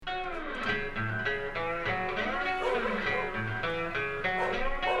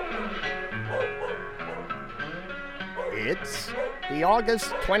It's the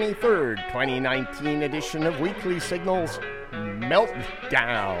August 23rd, 2019 edition of Weekly Signals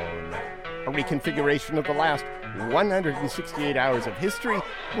Meltdown, a reconfiguration of the last 168 hours of history,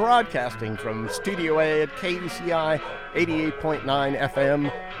 broadcasting from Studio A at KUCI 88.9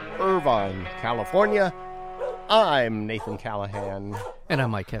 FM, Irvine, California. I'm Nathan Callahan. And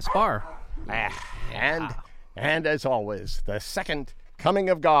I'm Mike Kaspar. And as always, the second coming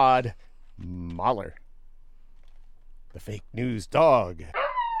of God, Mahler, the fake news dog.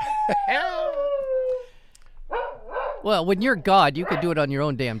 Well, when you're God, you could do it on your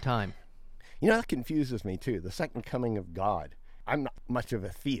own damn time. You know, that confuses me, too. The second coming of God. I'm not much of a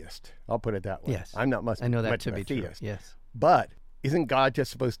theist. I'll put it that way. Yes. I'm not much, I know that much to of be a true. theist. Yes. But isn't God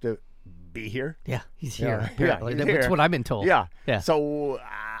just supposed to be here? Yeah, he's here. Yeah, Apparently. he's That's here. what I've been told. Yeah. Yeah. So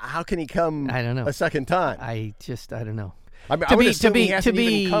how can he come I don't know. a second time? I don't know. I mean, to I would be- assume to be- he hasn't to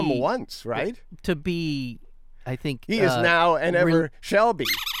even be- come once, right? To be, I think... He is now and ever shall be.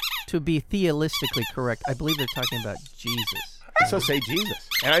 To be theistically correct, I believe they're talking about Jesus. So say Jesus.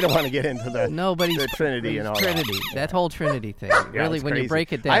 And I don't want to get into the, No, but he's the Trinity and all Trinity. That whole Trinity thing. Really, it's when crazy. you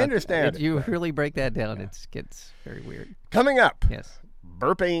break it down... I understand If you really break that down, it gets very weird. Coming up, Yes.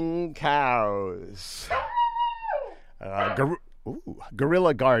 burping cows,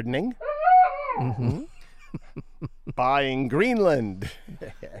 guerrilla gardening, buying Greenland,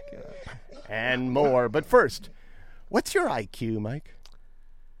 and more. But first, what's your IQ, Mike?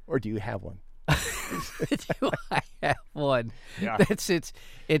 Or do you have one? Do I have one? Yeah.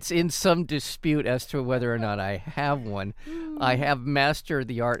 It's in some dispute as to whether or not I have one. I have mastered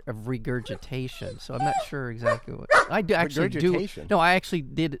the art of regurgitation, so I'm not sure exactly what I do. Actually, Regurgitation? No, I actually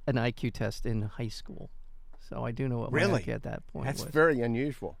did an IQ test in high school, so I do know what Really? my IQ at that point That's was. very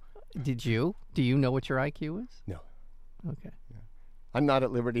unusual. Did you? Do you know what your IQ is? No, Okay. I'm not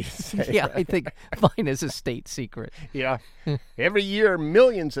at liberty to say. Yeah, I think mine is a state secret. Yeah. Every year,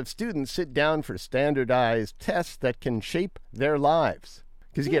 millions of students sit down for standardized tests that can shape their lives.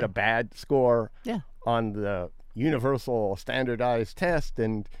 Because you get a bad score Yeah. on the universal standardized test,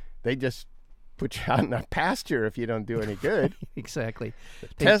 and they just put you out in a pasture if you don't do any good. Exactly.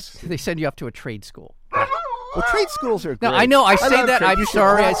 Test. They send you off to a trade school. Well, trade schools are great. No, I know. I say love that. trade- I'm you should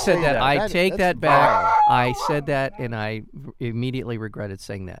sorry I not said say that. I take that's that back. vile. I said that, and I immediately regretted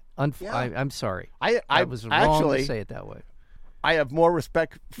saying that. Yeah. I'm sorry. I was wrong actually, to say it that way. I have more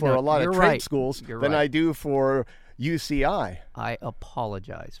respect for No, a lot of you're trade right. schools You're than right. I do for UCI. I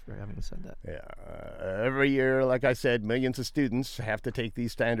apologize for having said that. Yeah, every year, like I said, millions of students have to take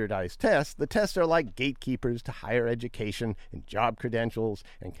these standardized tests. The tests are like gatekeepers to higher education and job credentials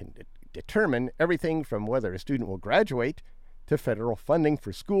and can determine everything from whether a student will graduate to federal funding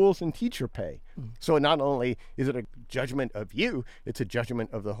for schools and teacher pay. So not only is it a judgment of you, it's a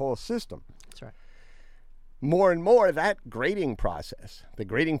judgment of the whole system. That's right. More and more, that grading process, the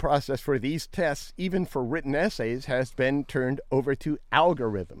grading process for these tests, even for written essays, has been turned over to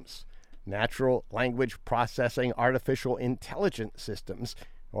algorithms, natural language processing artificial intelligence systems,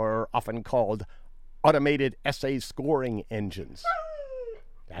 or often called automated essay scoring engines.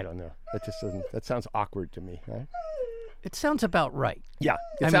 I don't know. That sounds awkward to me, right? It sounds about right. Yeah,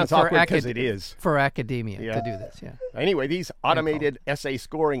 I mean, sounds for awkward because it is. For academia Yeah. to do this, yeah. Anyway, these automated essay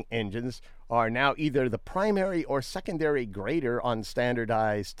scoring engines are now either the primary or secondary grader on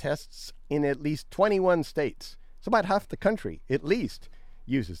standardized tests in at least 21 states. So about half the country, at least,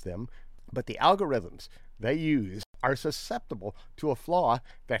 uses them. But the algorithms they use are susceptible to a flaw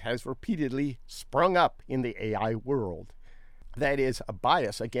that has repeatedly sprung up in the AI world. That is, a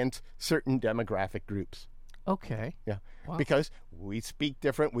bias against certain demographic groups. Okay. Yeah, Wow. because we speak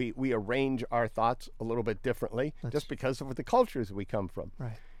different. We arrange our thoughts a little bit differently just because of the cultures we come from.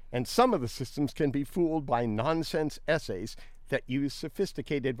 Right. And some of the systems can be fooled by nonsense essays that use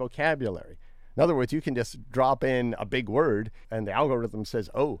sophisticated vocabulary. In other words, you can just drop in a big word and the algorithm says,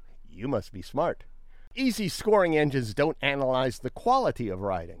 oh, you must be smart. Easy scoring engines don't analyze the quality of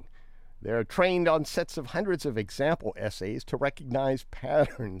writing. They're trained on sets of hundreds of example essays to recognize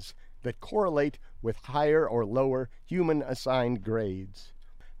patterns that correlate with higher or lower human-assigned grades.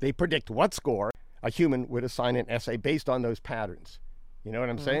 They predict what score a human would assign an essay based on those patterns. You know what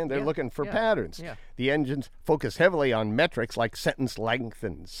I'm saying? They're Yeah, looking for yeah, patterns. yeah. The engines focus heavily on metrics like sentence length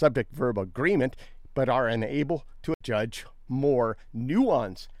and subject-verb agreement, but are unable to judge more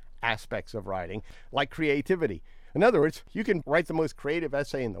nuanced aspects of writing, like creativity. In other words, you can write the most creative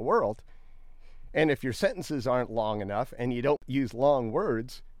essay in the world, and if your sentences aren't long enough and you don't use long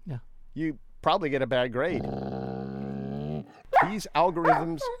words, Yeah. you probably get a bad grade. These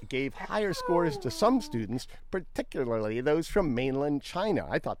algorithms gave higher scores to some students, particularly those from mainland China.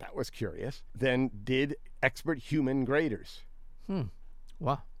 I thought that was curious. Than did expert human graders.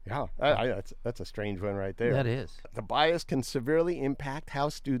 Wow. Yeah, that's a strange one right there. That is. The bias can severely impact how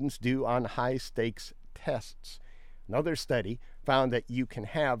students do on high-stakes tests. Another study found that you can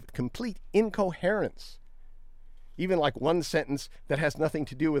have complete incoherence, even like one sentence that has nothing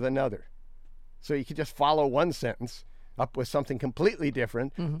to do with another. So you can just follow one sentence up with something completely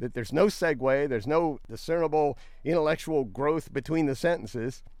different, that there's no segue, there's no discernible intellectual growth between the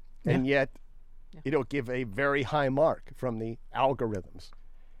sentences, and yet it'll give a very high mark from the algorithms.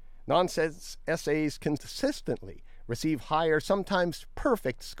 Nonsense essays consistently receive higher, sometimes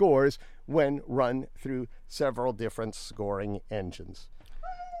perfect scores when run through several different scoring engines.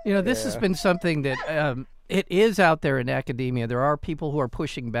 You know, this has been something that it is out there in academia. There are people who are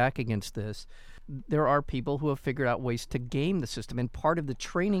pushing back against this. There are people who have figured out ways to game the system. And part of the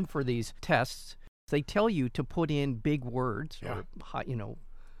training for these tests, they tell you to put in big words or,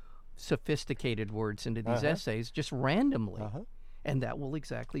 sophisticated words into these essays just randomly. And that will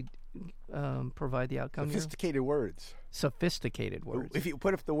exactly provide the outcome. Sophisticated words. Sophisticated words. If you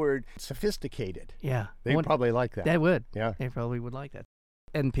put up the word sophisticated, yeah, they'd probably like that. They would. Yeah. They probably would like that.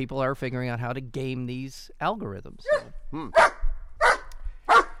 And people are figuring out how to game these algorithms.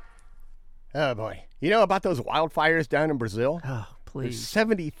 Oh, boy. You know about those wildfires down in Brazil? Oh, please.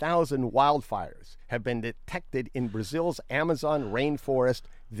 70,000 wildfires have been detected in Brazil's Amazon rainforest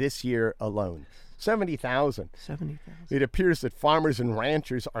this year alone. 70,000. 70,000. It appears that farmers and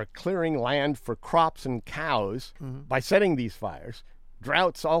ranchers are clearing land for crops and cows by setting these fires.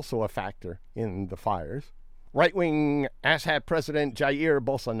 Drought's also a factor in the fires. Right-wing Assad President Jair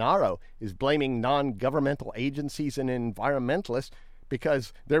Bolsonaro is blaming non-governmental agencies and environmentalists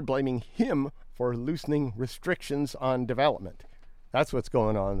because they're blaming him for loosening restrictions on development. That's what's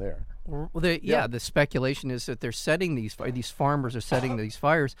going on there. Well, the speculation is that they're setting these farmers are setting these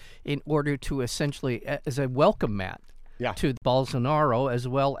fires in order to essentially, as a welcome mat to Bolsonaro, as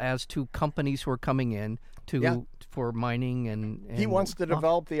well as to companies who are coming in for mining and he wants to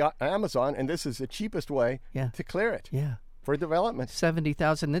develop the Amazon, and this is the cheapest way to clear it for development.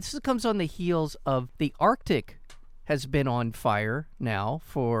 70,000. This comes on the heels of the Arctic has been on fire now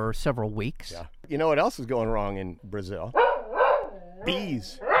for several weeks. Yeah. You know what else is going wrong in Brazil?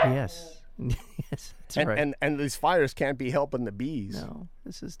 Bees. Yes. Yes, that's right. And these fires can't be helping the bees. No,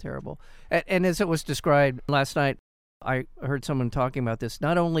 this is terrible. And as it was described last night, I heard someone talking about this.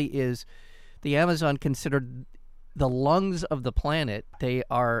 Not only is the Amazon considered the lungs of the planet, they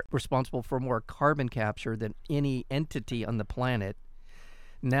are responsible for more carbon capture than any entity on the planet.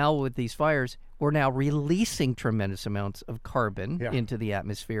 Now with these fires, we're now releasing tremendous amounts of carbon into the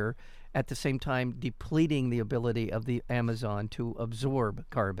atmosphere, at the same time depleting the ability of the Amazon to absorb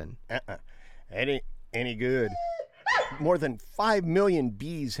carbon. Any good. More than 5 million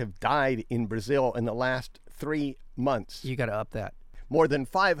bees have died in Brazil in the last 3 months. You got to up that. More than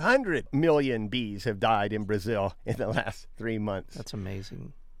 500 million bees have died in Brazil in the last 3 months. That's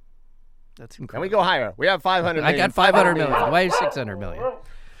amazing. That's Can incredible. we go higher? We have 500 million. I got 500 million. Why 600 million?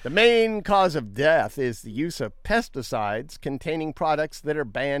 The main cause of death is the use of pesticides containing products that are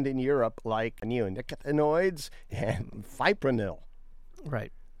banned in Europe, like neonicotinoids and fipronil.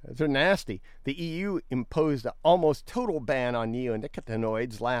 Right. They're nasty. The EU imposed an almost total ban on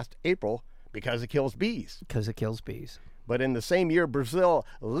neonicotinoids last April because it kills bees. Because it kills bees. But in the same year, Brazil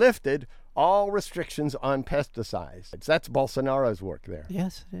lifted all restrictions on pesticides. That's Bolsonaro's work there.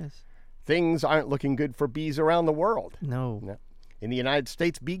 Yes, it is. Things aren't looking good for bees around the world. No. In the United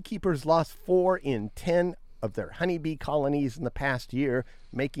States, beekeepers lost 4 in 10 of their honeybee colonies in the past year,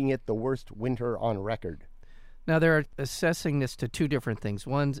 making it the worst winter on record. Now, they're assessing this to two different things.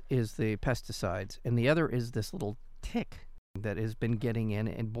 One is the pesticides, and the other is this little tick that has been getting in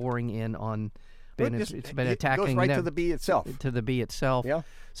and boring in on. It's been attacking. It goes right them, to the bee itself. To the bee itself. Yeah.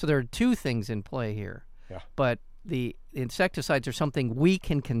 So there are two things in play here. Yeah. But the insecticides are something we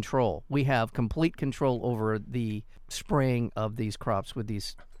can control. We have complete control over the spraying of these crops with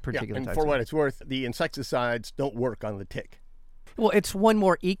these particular and types. For what it's worth, the insecticides don't work on the tick. Well, it's one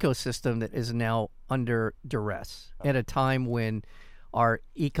more ecosystem that is now under duress at a time when our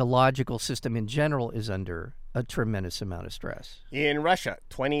ecological system in general is under a tremendous amount of stress. In Russia,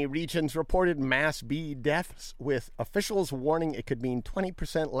 20 regions reported mass bee deaths, with officials warning it could mean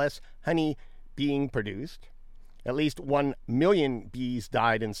 20% less honey being produced. At least 1 million bees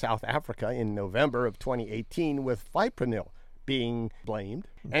died in South Africa in November of 2018, with fipronil being blamed.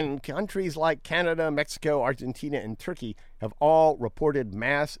 And countries like Canada, Mexico, Argentina, and Turkey have all reported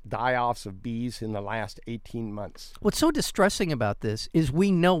mass die-offs of bees in the last 18 months. What's so distressing about this is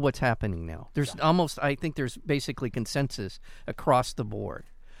we know what's happening now. I think there's basically consensus across the board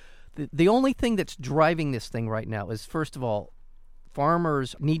The only thing that's driving this thing right now is, first of all,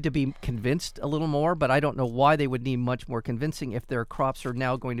 farmers need to be convinced a little more, but I don't know why they would need much more convincing if their crops are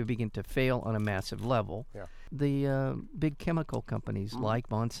now going to begin to fail on a massive level. Yeah. The big chemical companies like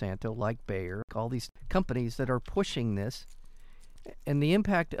Monsanto, like Bayer, all these companies that are pushing this, and the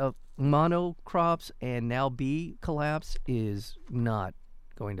impact of monocrops and now bee collapse is not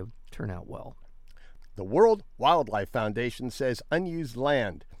going to turn out well. The World Wildlife Foundation says unused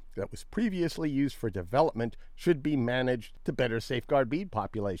land that was previously used for development should be managed to better safeguard bee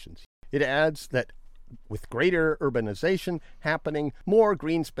populations. It adds that with greater urbanization happening, more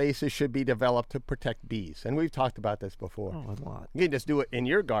green spaces should be developed to protect bees. And we've talked about this before. Oh, a lot. You can just do it in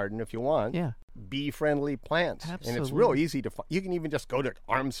your garden if you want. Yeah. Bee-friendly plants. Absolutely. And it's real easy to find. You can even just go to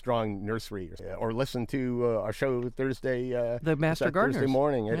Armstrong Nursery or listen to our show Thursday. The Master Gardeners. Thursday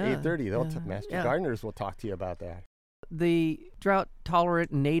morning at Yeah, 8:30. Master yeah. Gardeners will talk to you about that. The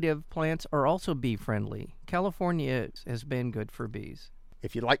drought-tolerant native plants are also bee-friendly. California has been good for bees.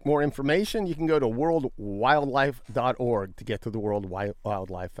 If you'd like more information, you can go to worldwildlife.org to get to the World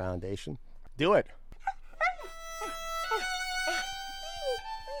Wildlife Foundation. Do it.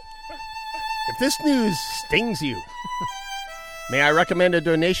 If this news stings you, may I recommend a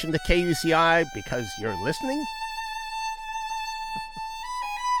donation to KUCI because you're listening?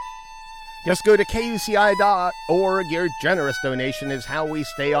 Just go to KUCI.org. Your generous donation is how we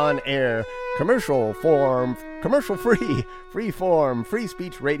stay on air. Commercial free, free form, free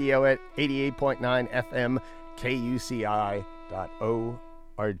speech radio at 88.9 FM, KUCI.org.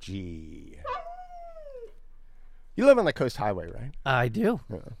 You live on the Coast Highway, right? I do.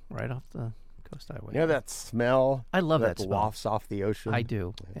 Yeah. Right off the Coast Highway. You know that smell? I love that smell. Wafts off the ocean? I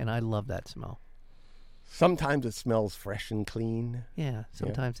do, and I love that smell. Sometimes it smells fresh and clean. Yeah,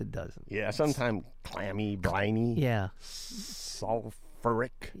 sometimes it doesn't. Yeah, sometimes clammy, briny, Yeah.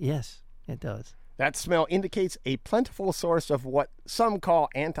 sulfuric. Yes, it does. That smell indicates a plentiful source of what some call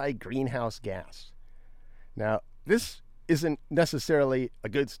anti-greenhouse gas. Now, this isn't necessarily a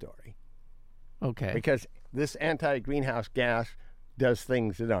good story Okay. because this anti-greenhouse gas does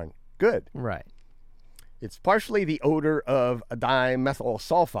things that aren't good. Right. It's partially the odor of a dimethyl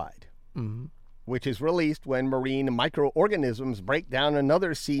sulfide, Mm-hmm. which is released when marine microorganisms break down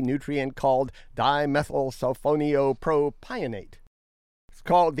another sea nutrient called dimethylsulfonopropionate. It's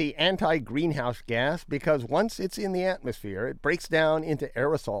called the anti-greenhouse gas because once it's in the atmosphere, it breaks down into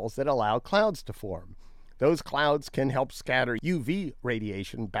aerosols that allow clouds to form. Those clouds can help scatter UV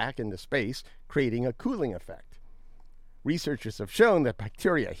radiation back into space, creating a cooling effect. Researchers have shown that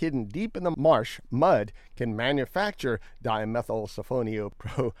bacteria hidden deep in the marsh mud can manufacture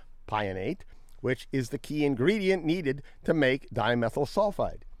dimethylsulfonopropionate, which is the key ingredient needed to make dimethyl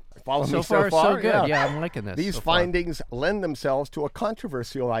sulfide. Follow me so far? So good. Yeah, I'm liking this. These so far. findings lend themselves to a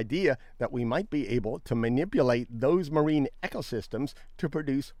controversial idea that we might be able to manipulate those marine ecosystems to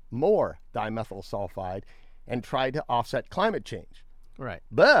produce more dimethyl sulfide and try to offset climate change. Right.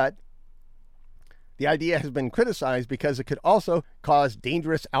 But the idea has been criticized because it could also cause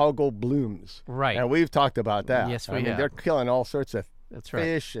dangerous algal blooms. Right. And we've talked about that. Yes, we I mean, have. they're killing all sorts of That's right.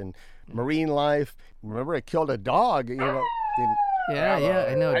 fish and marine life. Remember, it killed a dog. Yeah,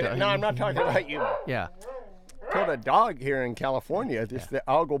 I know. No, I'm not talking about you. Yeah. Killed a dog here in California. The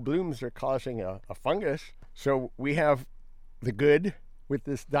algal blooms are causing a fungus. So we have the good with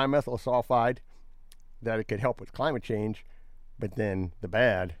this dimethyl sulfide, that it could help with climate change, but then the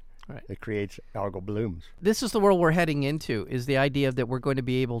bad, Right. it creates algal blooms. This is the world we're heading into, is the idea that we're going to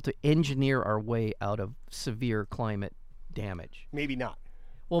be able to engineer our way out of severe climate damage. Maybe not.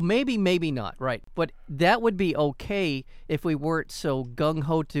 Well, maybe not, right. But that would be okay if we weren't so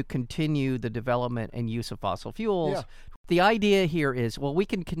gung-ho to continue the development and use of fossil fuels. Yeah. The idea here is, well, we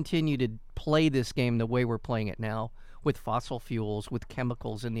can continue to play this game the way we're playing it now, with fossil fuels, with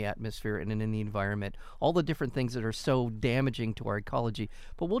chemicals in the atmosphere and in the environment, all the different things that are so damaging to our ecology.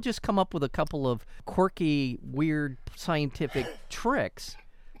 But we'll just come up with a couple of quirky, weird scientific tricks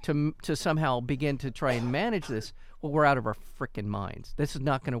to somehow begin to try and manage this. Well, we're out of our frickin' minds. This is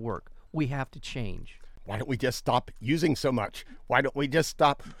not going to work. We have to change. Why don't we just stop using so much? Why don't we just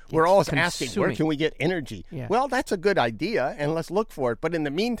stop? We're always asking, where consuming. can we get energy? Yeah. Well, that's a good idea, and let's look for it. But in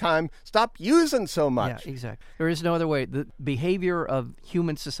the meantime, stop using so much. Yeah, exactly. There is no other way. The behavior of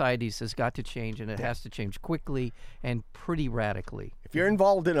human societies has got to change, and it has to change quickly and pretty radically. If you're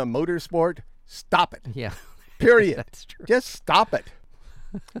involved in a motorsport, stop it. Yeah. Period. That's true. Just stop it.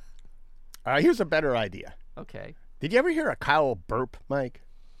 Here's a better idea. Okay. Did you ever hear a cow burp, Mike?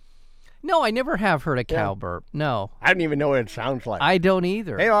 No, I never have heard a cow burp. No. I don't even know what it sounds like. I don't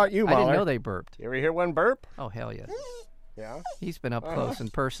either. Hey, aren't you, I didn't Mahler? know they burped. You ever hear one burp? Oh, hell yes. Yeah. He's been up close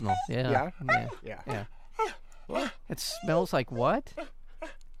and personal. Yeah. Yeah? Yeah. Yeah. Yeah. It smells like what?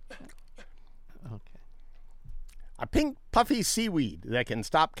 Okay. A pink puffy seaweed that can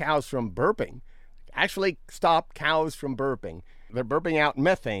stop cows from burping. Actually stop cows from burping. They're burping out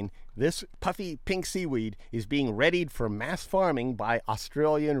methane. This puffy pink seaweed is being readied for mass farming by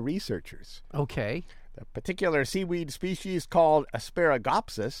Australian researchers. Okay. The particular seaweed species, called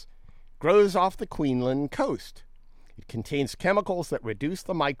Asparagopsis, grows off the Queensland coast. It contains chemicals that reduce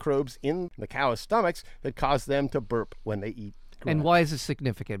the microbes in the cow's stomachs that cause them to burp when they eat grass. And why is this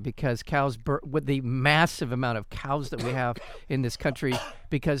significant? Because cows burp, with the massive amount of cows that we have in this country,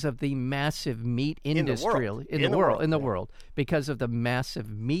 because of the massive meat industry In the world. because of the massive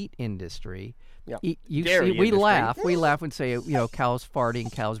meat industry. Yeah. You Dairy see, we industry. laugh and say, cows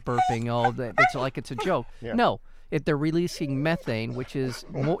farting, cows burping, all that. It's like it's a joke. Yeah. No, they're releasing methane, which is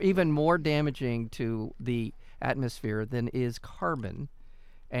even more damaging to the atmosphere than is carbon.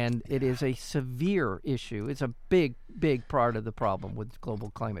 And it is a severe issue. It's a big, big part of the problem with global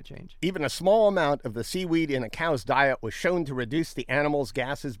climate change. Even a small amount of the seaweed in a cow's diet was shown to reduce the animal's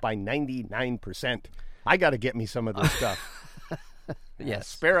gases by 99%. I got to get me some of this stuff.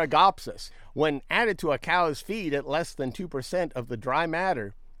 Yes. Asparagopsis. When added to a cow's feed at less than 2% of the dry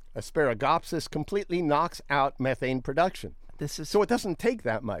matter, Asparagopsis completely knocks out methane production. So it doesn't take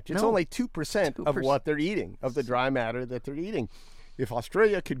that much. It's only 2% of what they're eating, of the dry matter that they're eating. If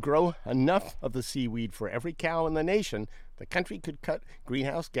Australia could grow enough of the seaweed for every cow in the nation, the country could cut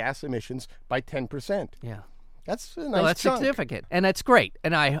greenhouse gas emissions by 10%. Yeah. That's a nice that's chunk. significant. And that's great.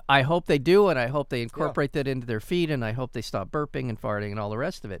 And I hope they do, and I hope they incorporate that into their feed, and I hope they stop burping and farting and all the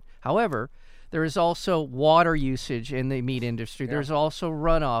rest of it. However, there is also water usage in the meat industry. Yeah. There's also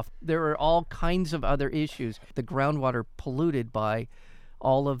runoff. There are all kinds of other issues. The groundwater polluted by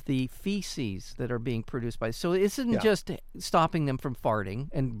all of the feces that are being produced by. So it isn't just stopping them from farting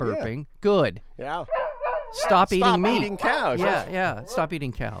and burping. Good. Yeah. Stop eating meat. Eating cows. Yeah. Stop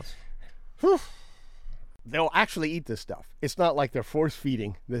eating cows. Whew. They'll actually eat this stuff. It's not like they're force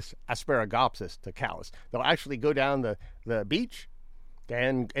feeding this Asparagopsis to cows. They'll actually go down the beach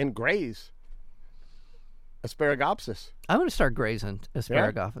and graze Asparagopsis. I'm going to start grazing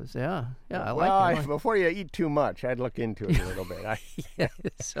asparagus. Yeah, I Well, like it. before you eat too much, I'd look into it a little bit.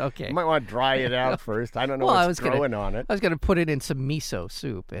 Yes, okay. You might want to dry it out first. I don't know Well, what's growing on it. I was going to put it in some miso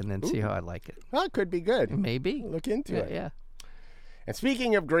soup and then see how I like it. Well, it could be good. Maybe. Look into it. Yeah. And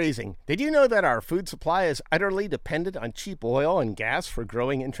speaking of grazing, did you know that our food supply is utterly dependent on cheap oil and gas for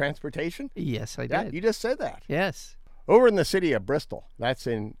growing and transportation? Yes, I Yeah, did. you just said that. Yes. Over in the city of Bristol, that's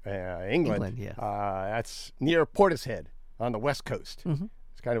in England. Yeah. That's near Portishead on the west coast. Mm-hmm.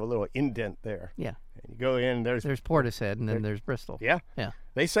 It's kind of a little indent there. Yeah. And you go in, there's Portishead, and then there's Bristol. Yeah. Yeah.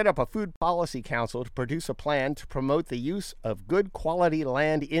 They set up a food policy council to produce a plan to promote the use of good quality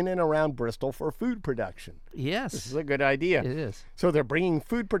land in and around Bristol for food production. Yes. This is a good idea. It is. So they're bringing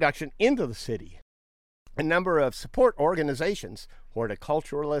food production into the city. A number of support organizations,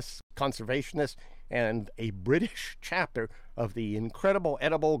 horticulturalists, conservationists, and a British chapter of the incredible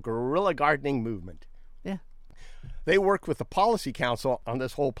edible guerrilla gardening movement. Yeah. They worked with the Policy Council on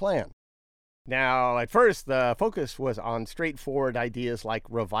this whole plan. Now, at first, the focus was on straightforward ideas like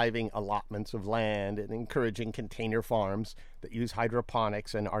reviving allotments of land and encouraging container farms that use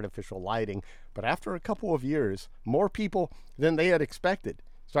hydroponics and artificial lighting. But after a couple of years, more people than they had expected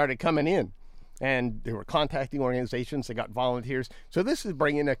started coming in. And they were contacting organizations. They got volunteers. So this is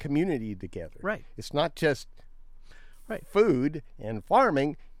bringing a community together. Right. It's not just food and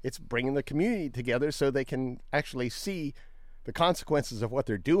farming. It's bringing the community together so they can actually see the consequences of what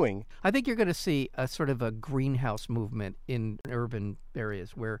they're doing. I think you're going to see a sort of a greenhouse movement in urban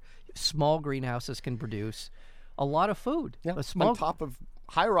areas where small greenhouses can produce a lot of food. Yeah, A small, on top of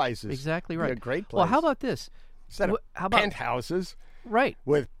high-rises. Exactly Be right. a great place. Well, how about this? Instead of how about penthouses right?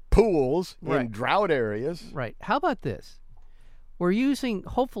 with pools in Right. drought areas. Right. How about this? We're using,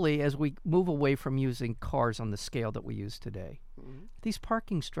 hopefully, as we move away from using cars on the scale that we use today, these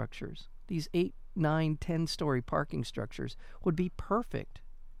parking structures, these 8, 9, 10-story parking structures would be perfect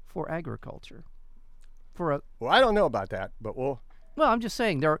for agriculture. Well, I don't know about that, but I'm just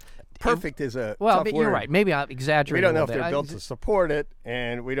saying they're perfect is a well. tough But word. you're right. Maybe I'm We exaggerating. don't know a if little they're bit. built to support it,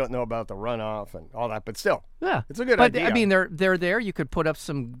 and we don't know about the runoff and all that. But still, Yeah, it's a good but idea. I mean, they're there. You could put up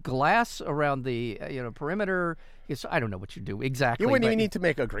some glass around the perimeter. I don't know what you do exactly. you wouldn't but- even need to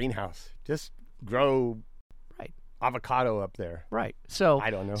make a greenhouse. Just grow Right. avocado up there. Right. So I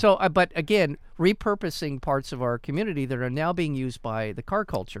don't know. So, but again, repurposing parts of our community that are now being used by the car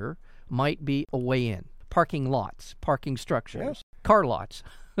culture might be a way in. Parking lots, parking structures, car lots.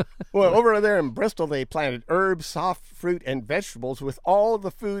 Well, over there in Bristol, they planted herbs, soft fruit, and vegetables with all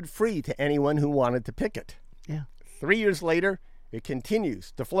the food free to anyone who wanted to pick it. Yeah. 3 years later, it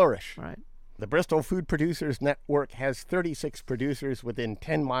continues to flourish. Right. The Bristol Food Producers Network has 36 producers within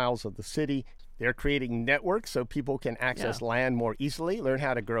 10 miles of the city. They're creating networks so people can access land more easily, learn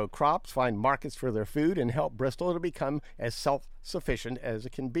how to grow crops, find markets for their food, and help Bristol to become as self-sufficient as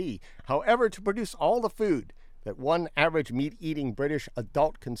it can be. However, to produce all the food that one average meat-eating British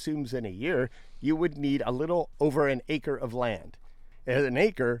adult consumes in a year, you would need a little over an acre of land. An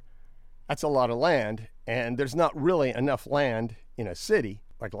acre, that's a lot of land, and there's not really enough land in a city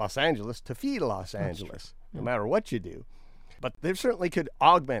like Los Angeles to feed Los Angeles, no matter what you do. But they certainly could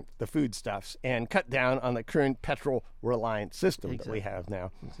augment the foodstuffs and cut down on the current petrol-reliant system that we have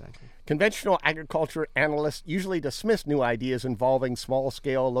now. Exactly. Conventional agriculture analysts usually dismiss new ideas involving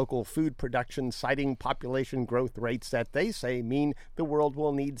small-scale local food production, citing population growth rates that they say mean the world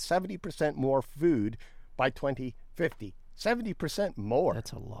will need 70% more food by 2050. 70% more.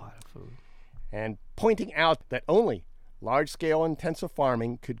 That's a lot of food. And pointing out that only large-scale intensive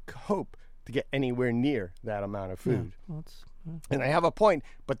farming could cope to get anywhere near that amount of food. Well, And they have a point,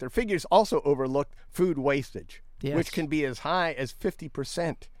 but their figures also overlook food wastage, Yes. which can be as high as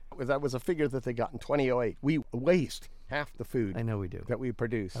 50%. That was a figure that they got in 2008. We waste half the food I know we do. that we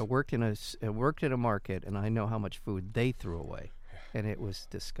produce. I worked in a market, and I know how much food they threw away, and it was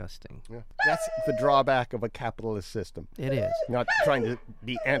disgusting. Yeah. That's the drawback of a capitalist system. It is. Not trying to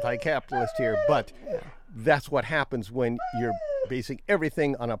be anti-capitalist here, but that's what happens when you're basing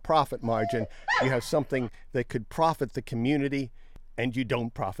everything on a profit margin. You have something that could profit the community, and you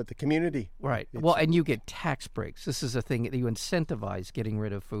don't profit the community. Right. Well, and you get tax breaks. This is a thing that you incentivize getting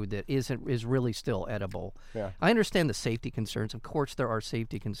rid of food that is really still edible. Yeah. I understand the safety concerns. Of course, there are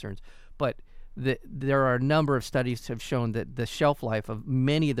safety concerns, but there are a number of studies that have shown that the shelf life of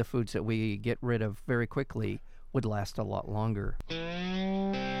many of the foods that we get rid of very quickly would last a lot longer.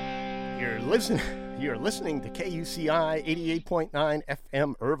 You're listening to KUCI 88.9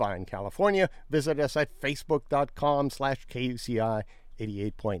 FM, Irvine, California. Visit us at facebook.com/KUCI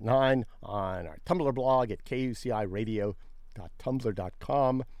 88.9, on our Tumblr blog at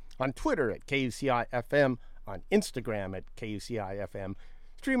kuciradio.tumblr.com, on Twitter at KUCI FM, on Instagram at KUCI FM.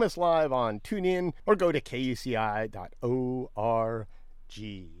 Stream us live on TuneIn or go to kuci.org.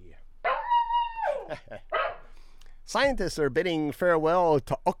 Scientists are bidding farewell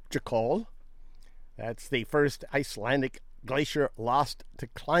to Öxarfjall. That's the first Icelandic glacier lost to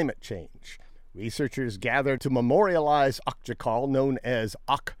climate change. Researchers gathered to memorialize Öxarfjall, known as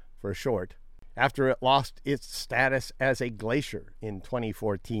OK for short, after it lost its status as a glacier in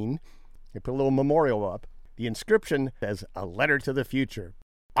 2014. They put a little memorial up. The inscription says, "A letter to the future."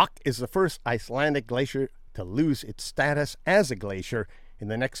 OK is the first Icelandic glacier to lose its status as a glacier. In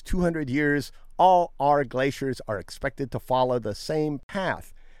the next 200 years, all our glaciers are expected to follow the same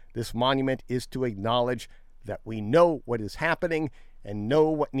path. This monument is to acknowledge that we know what is happening and know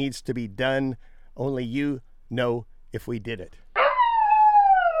what needs to be done. Only you know if we did it.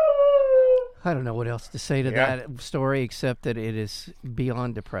 I don't know what else to say to that story except that it is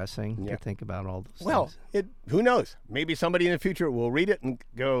beyond depressing to think about all those things. Who knows? Maybe somebody in the future will read it and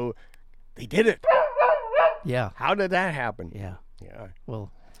go, they did it. Yeah. How did that happen? Yeah. Yeah.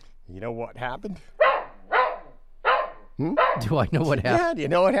 Well, you know what happened? do I know what happened? Yeah, do you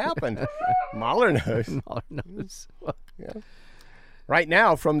know what happened? Mahler knows. Mahler knows. Yeah. Right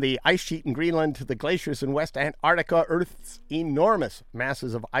now, from the ice sheet in Greenland to the glaciers in West Antarctica, Earth's enormous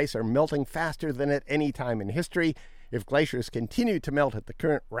masses of ice are melting faster than at any time in history. If glaciers continue to melt at the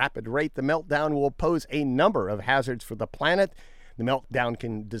current rapid rate, the meltdown will pose a number of hazards for the planet. The meltdown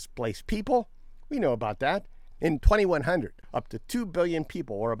can displace people. We know about that. In 2100, up to 2 billion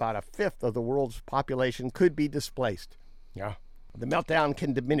people, or about a fifth of the world's population, could be displaced. Yeah. The meltdown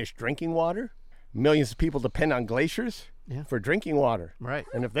can diminish drinking water. Millions of people depend on glaciers for drinking water. Right.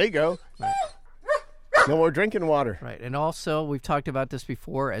 And if they go, no more drinking water. Right. And also, we've talked about this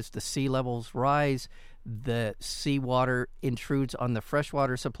before, as the sea levels rise, the seawater intrudes on the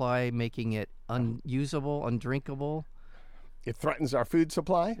freshwater supply, making it unusable, undrinkable. It threatens our food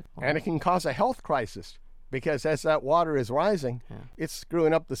supply, and it can cause a health crisis, because as that water is rising, it's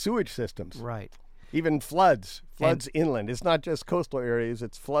screwing up the sewage systems. Right. Even floods inland. It's not just coastal areas,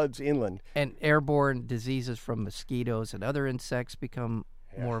 it's floods inland. And airborne diseases from mosquitoes and other insects become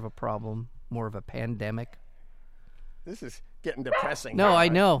more of a problem, more of a pandemic. This is getting depressing. No, now. I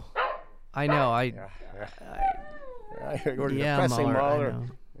know. You're Yeah, depressing, Mahler, I Mahler. know.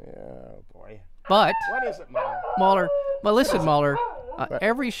 Yeah, boy. But, What is it, Mahler? Mahler, well, listen, Mahler,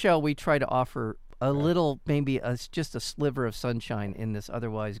 every show we try to offer a little, maybe just a sliver of sunshine in this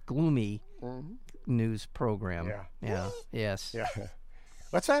otherwise gloomy news program. Yeah. Yeah. Yes. Yeah.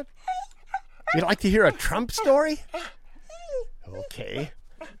 What's that? You'd like to hear a Trump story? Okay.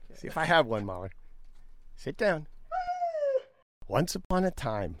 See if I have one, Mahler. Sit down. Once upon a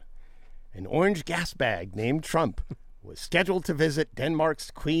time, an orange gas bag named Trump was scheduled to visit Denmark's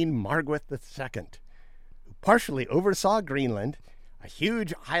Queen Margaret II, who partially oversaw Greenland, a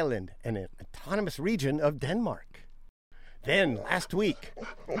huge island and an autonomous region of Denmark. Then last week,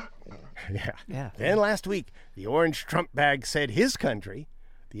 the orange Trump bag said his country,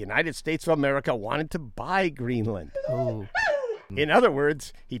 the United States of America, wanted to buy Greenland. Oh. In other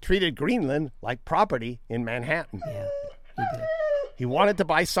words, he treated Greenland like property in Manhattan. Yeah, he did. He wanted to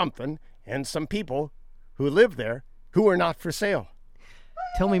buy something and some people who live there who were not for sale.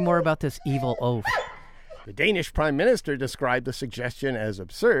 Tell me more about this evil oaf. The Danish Prime Minister described the suggestion as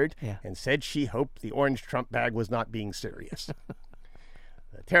absurd Yeah. and said she hoped the orange Trump bag was not being serious.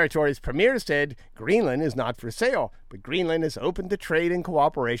 The territory's premier said Greenland is not for sale, but Greenland is open to trade and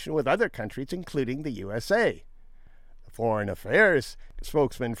cooperation with other countries, including the USA. The Foreign Affairs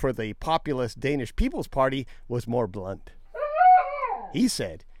spokesman for the populist Danish People's Party was more blunt. He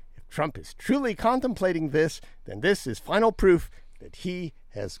said, if Trump is truly contemplating this, then this is final proof that he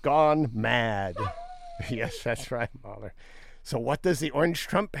has gone mad. Yes, that's right, Mahler. So what does the orange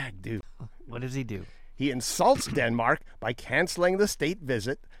Trump bag do? What does he do? He insults Denmark by canceling the state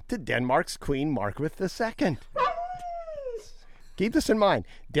visit to Denmark's Queen Margaret II. Keep this in mind.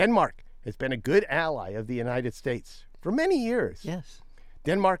 Denmark has been a good ally of the United States for many years. Yes.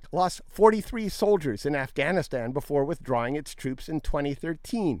 Denmark lost 43 soldiers in Afghanistan before withdrawing its troops in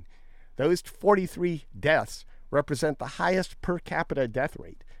 2013. Those 43 deaths represent the highest per capita death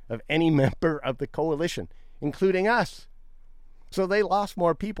rate of any member of the coalition, including us. So they lost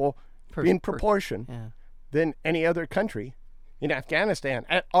more people in proportion than any other country in Afghanistan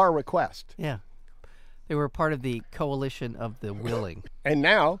at our request. Yeah. They were part of the coalition of the willing. And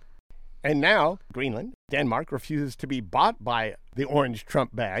now, Greenland, Denmark refuses to be bought by the orange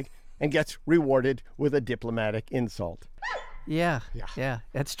Trump bag and gets rewarded with a diplomatic insult. Yeah.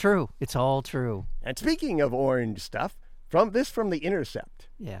 That's true. It's all true. And speaking of orange stuff, from The Intercept.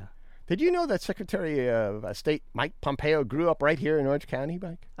 Yeah. Did you know that Secretary of State Mike Pompeo grew up right here in Orange County,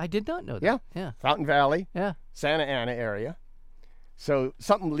 Mike? I did not know that. Yeah. Yeah. Fountain Valley, Yeah. Santa Ana area. So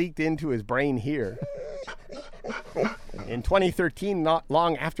something leaked into his brain here. In 2013, not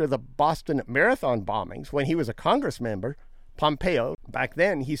long after the Boston Marathon bombings, when he was a Congress member, Pompeo, back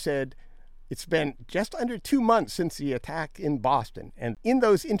then, he said, it's been just under 2 months since the attack in Boston, and in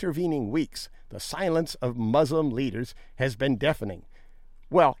those intervening weeks, the silence of Muslim leaders has been deafening.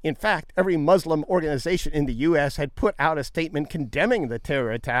 Well, in fact, every Muslim organization in the U.S. had put out a statement condemning the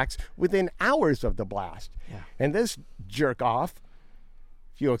terror attacks within hours of the blast. Yeah. And this jerk-off,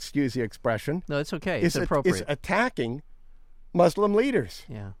 if you'll excuse the expression, No, it's okay. It's appropriate. is attacking Muslim leaders.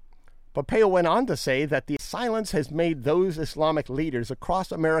 Yeah. Pompeo went on to say that the silence has made those Islamic leaders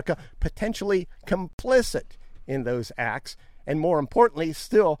across America potentially complicit in those acts, and more importantly,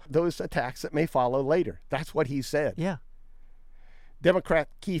 still, those attacks that may follow later. That's what he said. Yeah. Democrat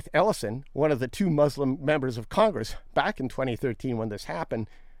Keith Ellison, one of the 2 Muslim members of Congress, back in 2013 when this happened,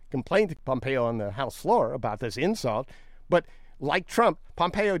 complained to Pompeo on the House floor about this insult. But like Trump,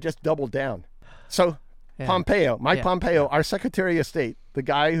 Pompeo just doubled down. So Pompeo, Mike Pompeo, our Secretary of State, the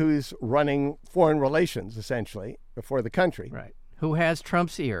guy who's running foreign relations, essentially, for the country. Right. Who has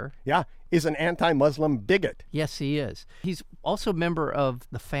Trump's ear. Yeah, is an anti-Muslim bigot. Yes, he is. He's also a member of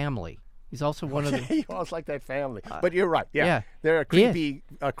the family. He's also one of the... He almost like that family. But you're right. Yeah. yeah. They're a creepy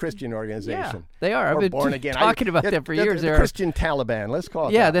Christian organization. Yeah, they are. I've Or been born again. talking about them for years. The Christian Taliban, let's call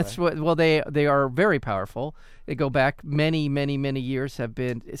it Yeah, that that's way. what. Well, they are very powerful. They go back many, many, many years. Have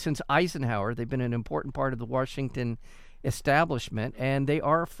been since Eisenhower. They've been an important part of the Washington establishment, and they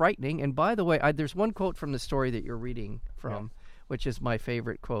are frightening. And by the way, there's one quote from the story that you're reading from, which is my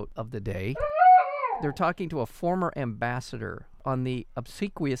favorite quote of the day. They're talking to a former ambassador on the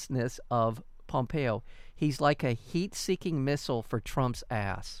obsequiousness of Pompeo. He's like a heat-seeking missile for Trump's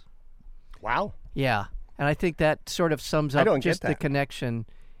ass. Wow. Yeah, and I think that sort of sums I up don't get just the that. connection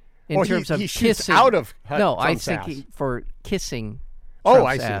in terms of he shoots kissing. out of No, I Trump's think ass. for kissing. Oh, Trump's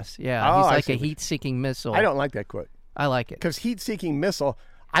I see. ass. Yeah, Oh, he's I like see. a heat-seeking missile. I don't like that quote. I like it. Because heat-seeking missile,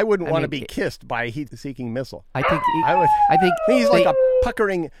 I wouldn't I want to mean, be kissed by a heat-seeking missile. I think. I think he's like they- a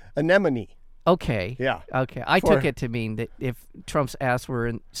puckering anemone. Okay. Yeah. Okay. I For- took it to mean that if Trump's ass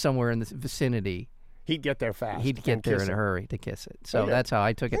were somewhere in the vicinity, He'd get there fast. He'd get and there kiss in a it. hurry to kiss it. So Okay. that's how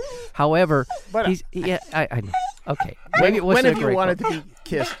I took it. However, But, I know. Okay. When, Maybe it when wasn't have a you great wanted quote. to be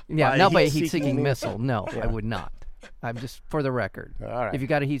kissed? Yeah, by not by a heat-seeking heat-seeking missile. No, I would not. I'm just for the record. All right. If you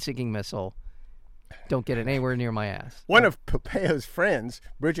got a heat-seeking missile, don't get it anywhere near my ass. One of Pompeo's friends,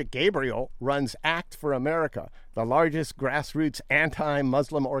 Bridget Gabriel, runs ACT for America, the largest grassroots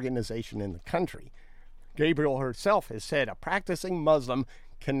anti-Muslim organization in the country. Gabriel herself has said a practicing Muslim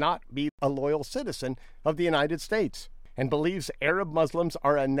cannot be a loyal citizen of the United States and believes Arab Muslims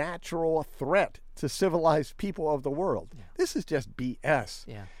are a natural threat to civilized people of the world. This is just BS.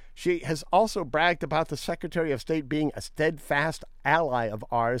 Yeah. She has also bragged about the Secretary of State being a steadfast ally of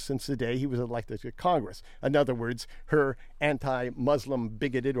ours since the day he was elected to Congress. In other words, her anti-Muslim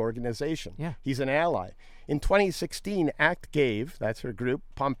bigoted organization. Yeah. He's an ally. In 2016, ACT gave, that's her group,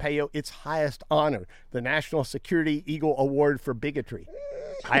 Pompeo its highest honor, the National Security Eagle Award for Bigotry.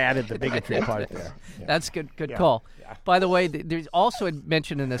 I added the bigotry part there. That's good call. By the way, there's also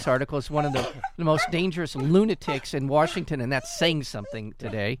mentioned in this article is one of the most dangerous lunatics in Washington, and that's saying something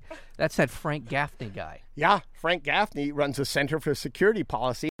today. That's that Frank Gaffney guy. Yeah, Frank Gaffney runs a Center for Security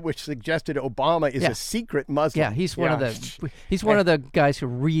Policy, which suggested Obama is a secret Muslim. Yeah, he's one of the guys who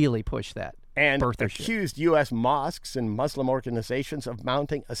really push that. And birther shit. accused U.S. mosques and Muslim organizations of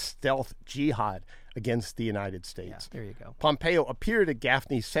mounting a stealth jihad against the United States. There you go. Pompeo appeared at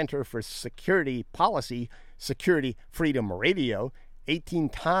Gaffney's Center for Security Policy, Security Freedom Radio, 18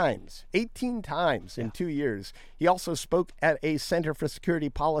 times in 2 years. He also spoke at a Center for Security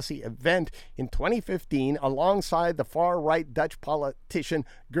Policy event in 2015 alongside the far-right Dutch politician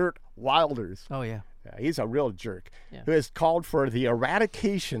Geert Wilders. Oh, yeah. He's a real jerk who has called for the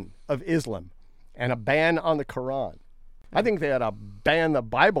eradication of Islam and a ban on the Quran. I think they ought to ban the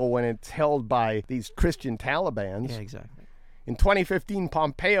Bible when it's held by these Christian Talibans. Yeah, exactly. In 2015,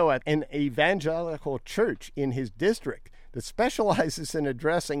 Pompeo at an evangelical church in his district that specializes in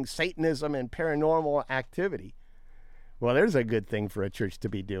addressing Satanism and paranormal activity. Well, there's a good thing for a church to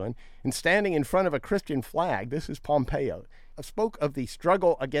be doing. And standing in front of a Christian flag, this is Pompeo, spoke of the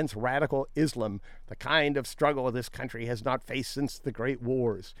struggle against radical Islam, the kind of struggle this country has not faced since the Great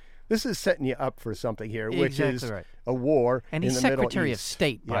Wars. This is setting you up for something here, which is right. a war And in he's the Middle Secretary of East.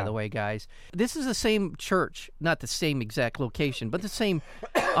 State, by the way, guys. This is the same church, not the same exact location, but the same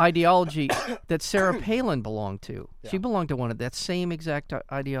ideology that Sarah Palin belonged to. She belonged to one of that same exact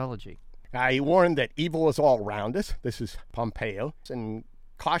ideology. He warned that evil is all around us. This is Pompeo. And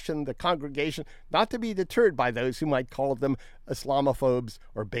cautioned the congregation not to be deterred by those who might call them Islamophobes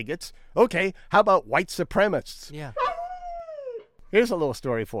or bigots. Okay, how about white supremacists? Yeah. Here's a little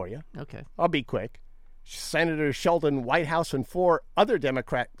story for you. Okay. I'll be quick. Senator Sheldon Whitehouse and 4 other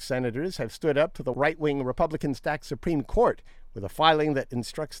Democrat senators have stood up to the right-wing Republican-stacked Supreme Court with a filing that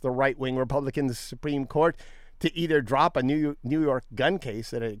instructs the right-wing Republican Supreme Court to either drop a New York gun case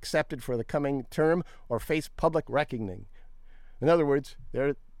that it accepted for the coming term or face public reckoning. In other words,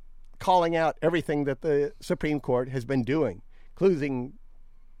 they're calling out everything that the Supreme Court has been doing, including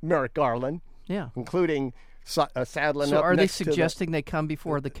Merrick Garland, including saddling So up are they next to the suggesting they come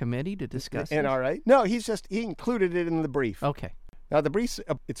before the committee to discuss this? NRA. No, he included it in the brief. Okay. Now, the brief,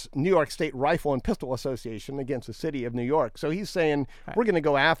 it's New York State Rifle and Pistol Association against the city of New York. So he's saying, we're going to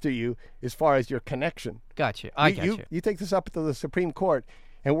go after you as far as your connection. Gotcha. I got you. You take this up to the Supreme Court,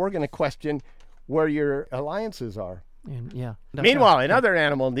 and we're going to question where your alliances are. And, yeah. Meanwhile, in other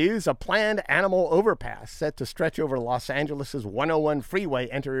animal news, a planned animal overpass set to stretch over Los Angeles' 101 freeway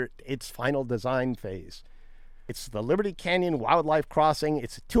entered its final design phase. It's the Liberty Canyon Wildlife Crossing.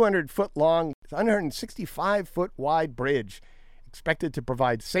 It's a 200-foot long, 165-foot wide bridge expected to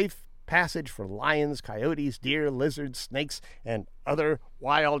provide safe passage for lions, coyotes, deer, lizards, snakes, and other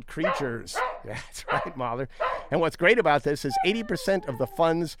wild creatures. That's right, Mahler. And what's great about this is 80% of the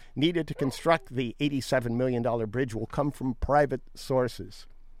funds needed to construct the $87 million bridge will come from private sources.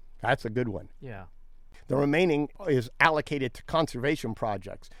 That's a good one. Yeah. The remaining is allocated to conservation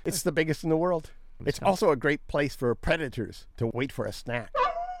projects. It's the biggest in the world. It's also a great place for predators to wait for a snack.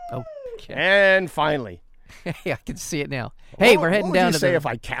 Okay. And finally, I can see it now. Hey, we're heading what down would you to say the. if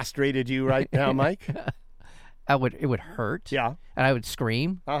I castrated you right now, Mike? It would hurt. Yeah. And I would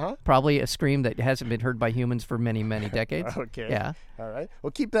scream. Probably a scream that hasn't been heard by humans for many, many decades. Okay. Yeah. All right.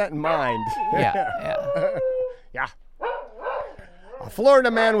 Well, keep that in mind. Yeah. Yeah. A Florida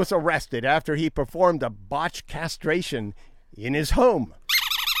man was arrested after he performed a botched castration in his home.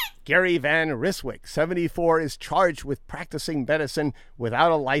 Gary Van Ryswick, 74, is charged with practicing medicine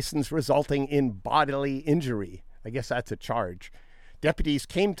without a license resulting in bodily injury. I guess that's a charge. Deputies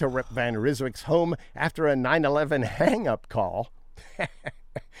came to Van Ryswick's home after a 9/11 hang-up call.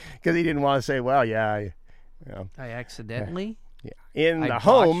 because he didn't want to say, well, yeah, I accidentally. Yeah. In I the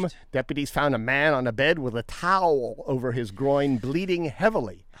home, botched. deputies found a man on a bed with a towel over his groin, bleeding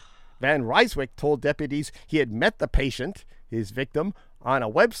heavily. Van Ryswick told deputies he had met the patient, his victim, on a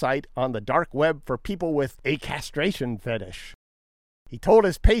website on the dark web for people with a castration fetish. He told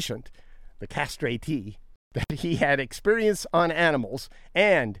his patient, the castratee, that he had experience on animals,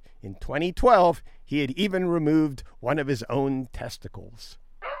 and in 2012, he had even removed one of his own testicles.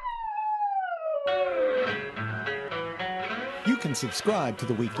 You can subscribe to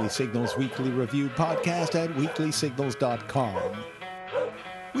the Weekly Signals Weekly Review podcast at weeklysignals.com.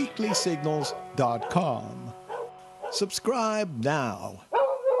 weeklysignals.com. Subscribe now.